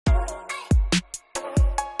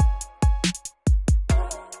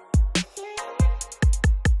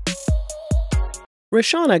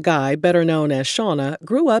Shawnna Guy, better known as Shawnna,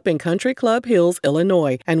 grew up in Country Club Hills,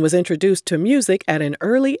 Illinois, and was introduced to music at an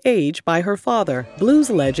early age by her father, blues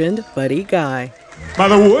legend Buddy Guy. By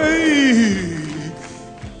the way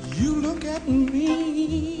you look at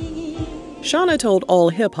me. Shawnna told All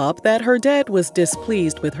Hip Hop that her dad was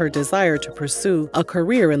displeased with her desire to pursue a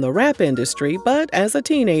career in the rap industry, but as a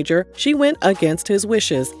teenager, she went against his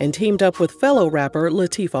wishes and teamed up with fellow rapper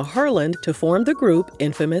Latifah Harland to form the group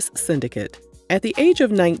Infamous Syndicate. At the age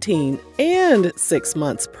of 19 and 6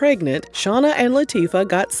 months pregnant, Shawnna and Latifah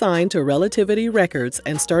got signed to Relativity Records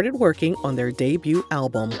and started working on their debut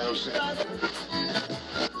album.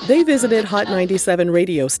 They visited Hot 97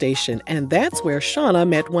 radio station, and that's where Shawnna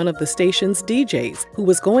met one of the station's DJs, who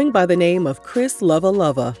was going by the name of Chris Luvva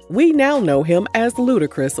Luvva. We now know him as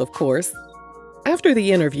Ludacris, of course. After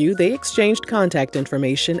the interview, they exchanged contact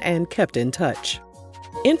information and kept in touch.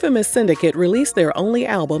 Infamous Syndicate released their only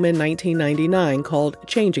album in 1999 called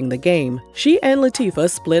Changing the Game. She and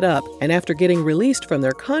Latifah split up, and after getting released from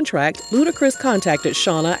their contract, Ludacris contacted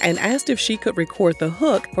Shawnna and asked if she could record the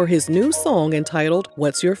hook for his new song entitled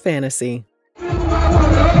What's Your Fantasy? The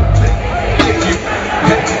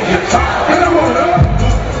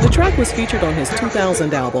track was featured on his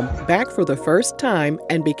 2000 album, Back for the First Time,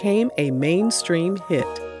 and became a mainstream hit.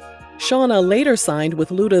 Shawnna later signed with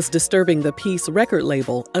Luda's Disturbing the Peace record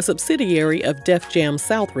label, a subsidiary of Def Jam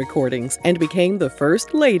South Recordings, and became the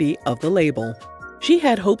first lady of the label. She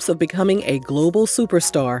had hopes of becoming a global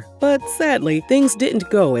superstar, but sadly, things didn't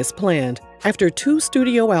go as planned. After 2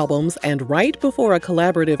 studio albums and right before a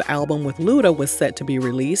collaborative album with Luda was set to be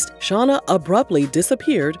released, Shawnna abruptly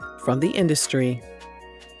disappeared from the industry.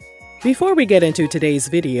 Before we get into today's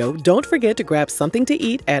video, don't forget to grab something to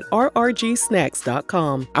eat at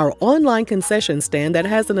rrgsnacks.com, our online concession stand that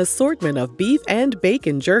has an assortment of beef and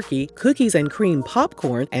bacon jerky, cookies and cream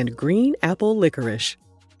popcorn, and green apple licorice.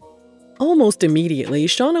 Almost immediately,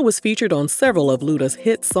 Shawnna was featured on several of Luda's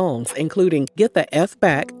hit songs, including Get the F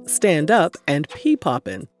Back, Stand Up, and P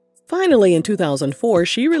Poppin'. Finally, in 2004,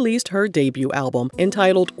 she released her debut album,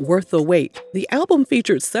 entitled Worth the Wait. The album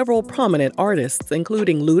featured several prominent artists,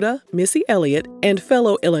 including Luda, Missy Elliott, and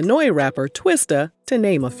fellow Illinois rapper Twista, to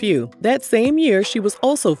name a few. That same year, she was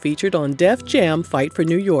also featured on Def Jam Fight for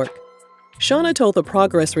New York. Shawnna told the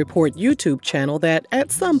Progress Report YouTube channel that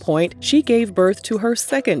at some point, she gave birth to her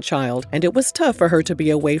second child, and it was tough for her to be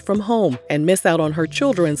away from home and miss out on her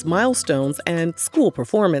children's milestones and school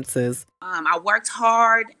performances. I worked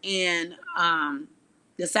hard, and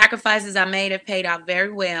the sacrifices I made have paid out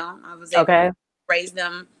very well. I was able to raise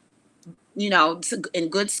them, in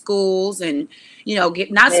good schools, and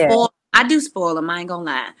get not spoiled. I do spoil them. I ain't gonna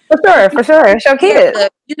lie. For sure. It's your kids.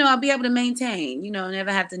 But, I'll be able to maintain.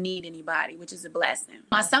 Never have to need anybody, which is a blessing.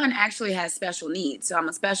 My son actually has special needs, so I'm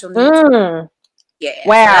a special needs. Yeah.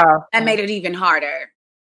 Wow. So that made it even harder.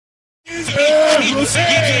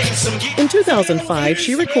 In 2005,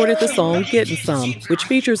 she recorded the song Gettin' Some, which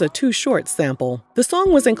features a Too Short sample. The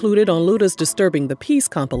song was included on Luda's Disturbing the Peace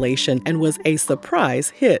compilation and was a surprise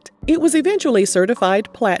hit. It was eventually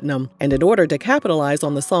certified platinum, and in order to capitalize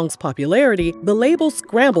on the song's popularity, the label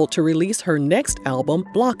scrambled to release her next album,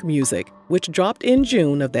 Block Music, which dropped in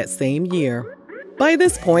June of that same year. By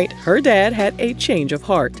this point, her dad had a change of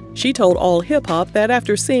heart. She told All Hip Hop that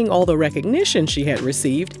after seeing all the recognition she had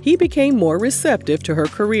received, he became more receptive to her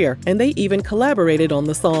career, and they even collaborated on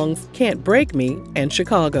the songs Can't Break Me and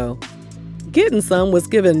Chicago. Gettin' Some was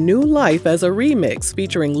given new life as a remix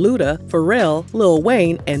featuring Luda, Pharrell, Lil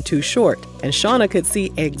Wayne, and Too Short, and Shawnna could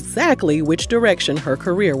see exactly which direction her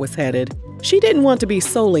career was headed. She didn't want to be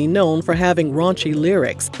solely known for having raunchy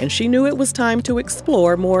lyrics, and she knew it was time to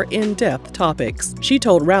explore more in-depth topics. She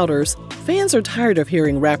told Routers, "Fans are tired of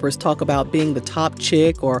hearing rappers talk about being the top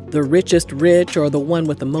chick or the richest rich or the one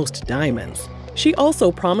with the most diamonds." She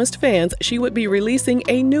also promised fans she would be releasing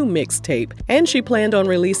a new mixtape, and she planned on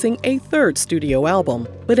releasing a 3rd studio album.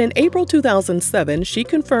 But in April 2007, she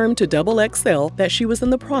confirmed to XXL that she was in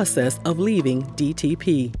the process of leaving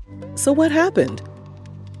DTP. So what happened?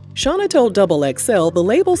 Shawnna told XXL the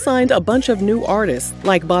label signed a bunch of new artists,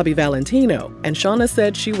 like Bobby Valentino, and Shawnna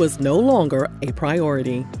said she was no longer a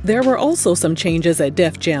priority. There were also some changes at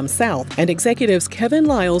Def Jam South, and executives Kevin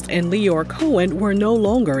Liles and Leor Cohen were no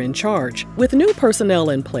longer in charge. With new personnel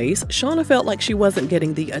in place, Shawnna felt like she wasn't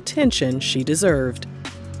getting the attention she deserved.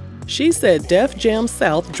 She said Def Jam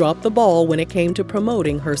South dropped the ball when it came to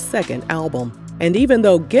promoting her second album. And even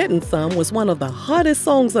though Gettin' Some was one of the hottest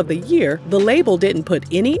songs of the year, the label didn't put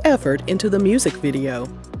any effort into the music video.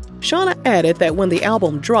 Shawnna added that when the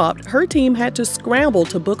album dropped, her team had to scramble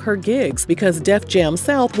to book her gigs because Def Jam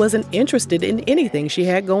South wasn't interested in anything she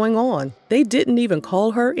had going on. They didn't even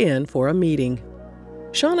call her in for a meeting.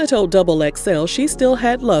 Shawnna told XXL she still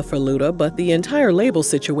had love for Luda, but the entire label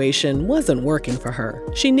situation wasn't working for her.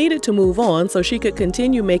 She needed to move on so she could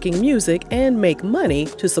continue making music and make money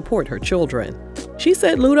to support her children. She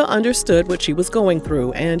said Luda understood what she was going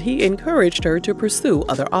through and he encouraged her to pursue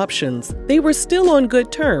other options. They were still on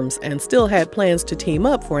good terms and still had plans to team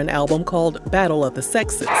up for an album called Battle of the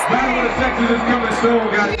Sexes. Battle of the Sexes is coming soon,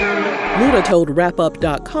 goddammit. Luda told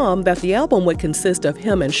rapup.com that the album would consist of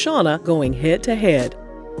him and Shawnna going head-to-head.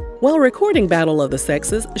 While recording Battle of the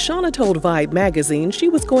Sexes, Shawnna told Vibe magazine she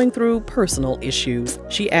was going through personal issues.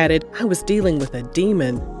 She added, "I was dealing with a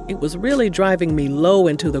demon. It was really driving me low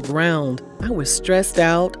into the ground. I was stressed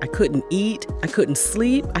out. I couldn't eat. I couldn't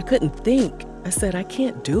sleep. I couldn't think. I said, I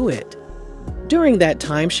can't do it." During that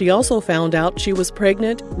time, she also found out she was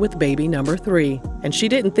pregnant with baby number 3, and she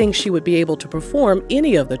didn't think she would be able to perform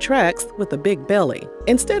any of the tracks with a big belly.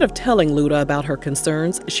 Instead of telling Luda about her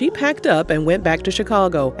concerns, she packed up and went back to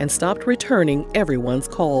Chicago and stopped returning everyone's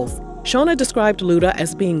calls. Shawnna described Luda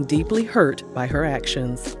as being deeply hurt by her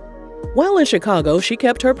actions. While in Chicago, she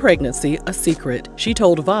kept her pregnancy a secret. She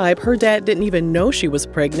told Vibe her dad didn't even know she was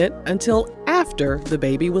pregnant until after the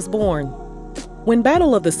baby was born. When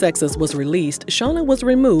Battle of the Sexes was released, Shawnna was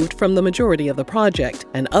removed from the majority of the project,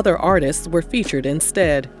 and other artists were featured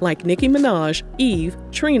instead, like Nicki Minaj, Eve,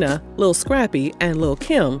 Trina, Lil Scrappy, and Lil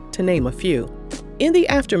Kim, to name a few. In the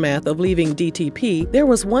aftermath of leaving DTP, there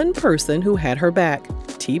was one person who had her back,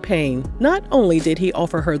 T-Pain. Not only did he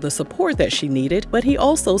offer her the support that she needed, but he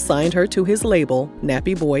also signed her to his label,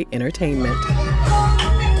 Nappy Boy Entertainment.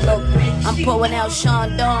 I'm pulling out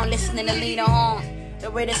Shawnna, listening to Leader On. The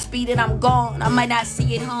rate of speed that I'm gone, I might not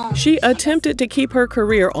see it home. She attempted to keep her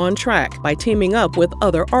career on track by teaming up with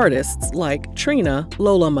other artists like Trina,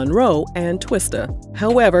 Lola Monroe, and Twista.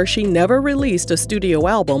 However, she never released a studio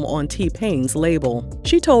album on T-Pain's label.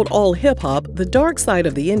 She told All HipHop the dark side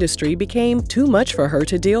of the industry became too much for her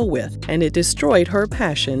to deal with, and it destroyed her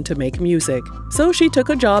passion to make music. So she took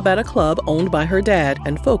a job at a club owned by her dad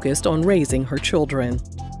and focused on raising her children.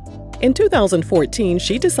 In 2014,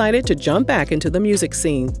 she decided to jump back into the music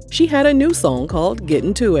scene. She had a new song called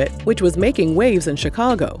Getting To It, which was making waves in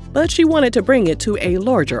Chicago, but she wanted to bring it to a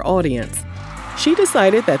larger audience. She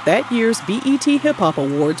decided that that year's BET Hip Hop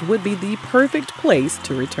Awards would be the perfect place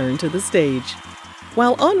to return to the stage.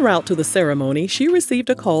 While en route to the ceremony, she received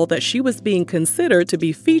a call that she was being considered to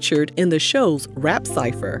be featured in the show's Rap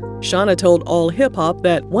Cypher. Shawnna told All Hip Hop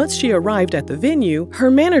that once she arrived at the venue, her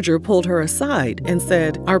manager pulled her aside and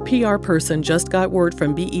said, "Our PR person just got word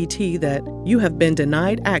from BET that you have been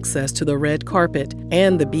denied access to the red carpet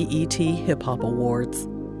and the BET Hip Hop Awards."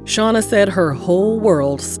 Shawnna said her whole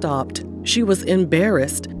world stopped. She was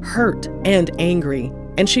embarrassed, hurt, and angry.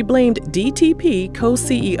 And she blamed DTP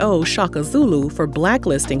co-CEO Shaka Zulu for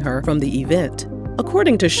blacklisting her from the event.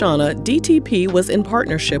 According to Shawnna, DTP was in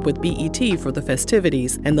partnership with BET for the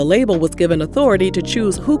festivities, and the label was given authority to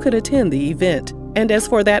choose who could attend the event. And as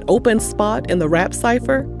for that open spot in the Rap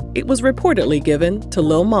Cypher, it was reportedly given to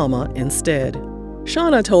Lil Mama instead.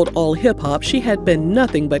 Shawnna told All Hip Hop she had been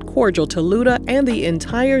nothing but cordial to Luda and the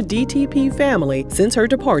entire DTP family since her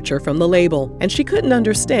departure from the label, and she couldn't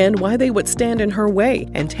understand why they would stand in her way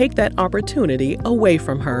and take that opportunity away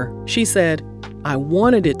from her. She said, "I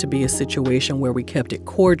wanted it to be a situation where we kept it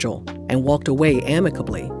cordial and walked away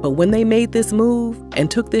amicably, but when they made this move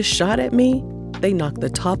and took this shot at me, they knocked the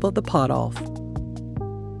top of the pot off."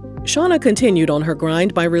 Shawnna continued on her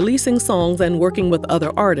grind by releasing songs and working with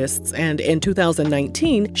other artists, and in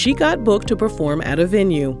 2019, she got booked to perform at a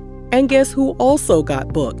venue. And guess who also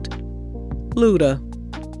got booked? Luda.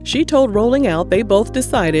 She told Rolling Out they both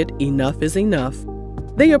decided enough is enough.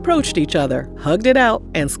 They approached each other, hugged it out,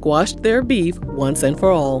 and squashed their beef once and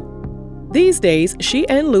for all. These days, she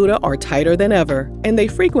and Luda are tighter than ever, and they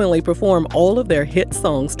frequently perform all of their hit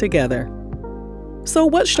songs together. So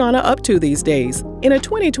what's Shawnna up to these days? In a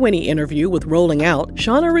 2020 interview with Rolling Out,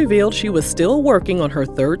 Shawnna revealed she was still working on her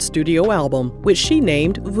third studio album, which she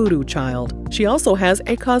named Voodoo Child. She also has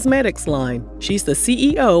a cosmetics line. She's the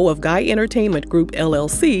CEO of Guy Entertainment Group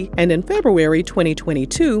LLC, and in February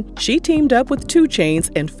 2022, she teamed up with 2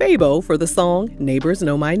 Chainz and Fabo for the song Neighbors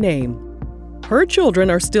Know My Name. Her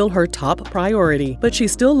children are still her top priority, but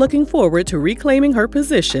she's still looking forward to reclaiming her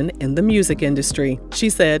position in the music industry.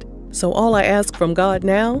 She said, "So all I ask from God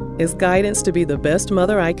now is guidance to be the best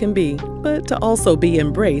mother I can be, but to also be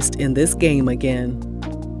embraced in this game again."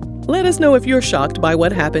 Let us know if you're shocked by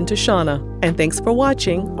what happened to Shawnna, and thanks for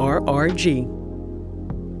watching RRG.